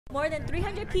More than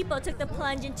 300 people took the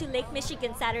plunge into Lake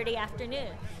Michigan Saturday afternoon.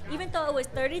 Even though it was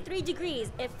 33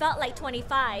 degrees, it felt like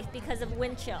 25 because of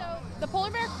wind chill. So the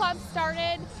Polar Bear Club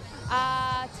started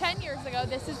 10 years ago.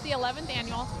 This is the 11th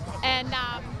annual, and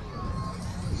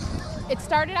it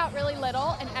started out really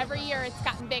little, and every year it's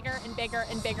gotten bigger and bigger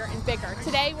and bigger and bigger.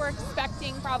 Today we're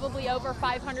expecting probably over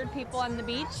 500 people on the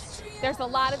beach. There's a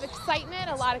lot of excitement,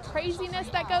 a lot of craziness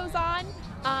that goes on,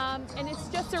 and it's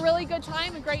just a really good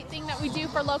time, a great thing that we do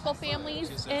for local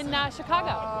families in Chicago.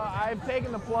 I've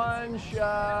taken the plunge,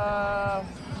 I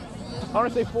want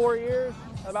to say 4 years.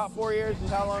 About 4 years is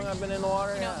how long I've been in the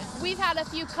water. You know, we've had a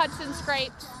few cuts and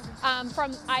scrapes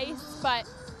from ice, but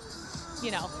you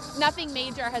know, nothing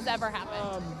major has ever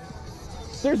happened.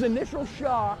 There's initial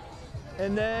shock,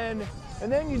 and then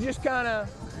you just kind of,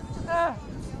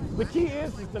 the key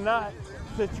is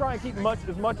to try and keep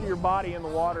as much of your body in the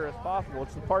water as possible.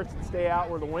 It's the parts that stay out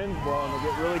where the wind's blowing that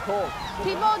get really cold.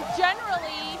 People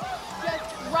generally just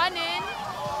run in,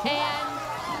 and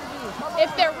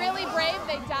if they're really brave,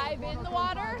 they dive in the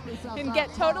water and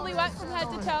get totally wet from head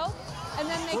to toe, and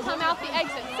then they come out the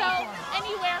exit. So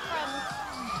anywhere from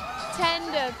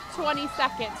 10 to 20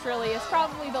 seconds really is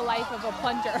probably the life of a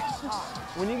plunger.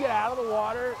 When you get out of the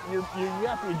water, you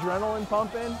got the adrenaline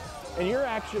pumping, and you're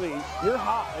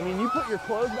hot. I mean, you put your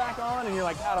clothes back on and you're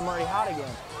like, God, I'm already hot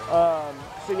again.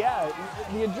 So yeah,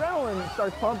 the adrenaline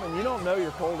starts pumping. You don't know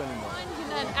you're cold anymore. And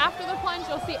then after the plunge,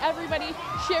 you'll see everybody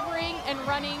shivering and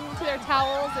running to their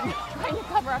towels and trying to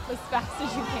cover up as fast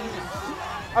as you can.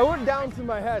 I went down to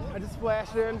my head. I just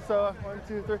splashed in, so 1,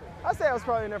 2, 3. I'd say I was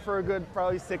probably in there for a good,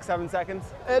 probably 6, 7 seconds.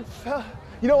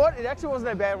 You know what? It actually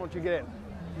wasn't that bad once you get in.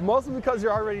 Mostly because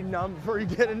you're already numb before you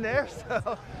get in there,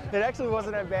 so it actually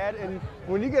wasn't that bad. And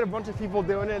when you get a bunch of people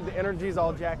doing it, the energy's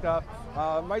all jacked up.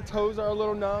 My toes are a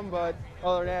little numb, but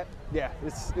other than that, yeah,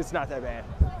 it's not that bad.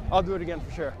 I'll do it again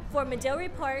for sure. For Medill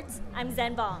Reports, I'm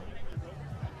Zen Bong.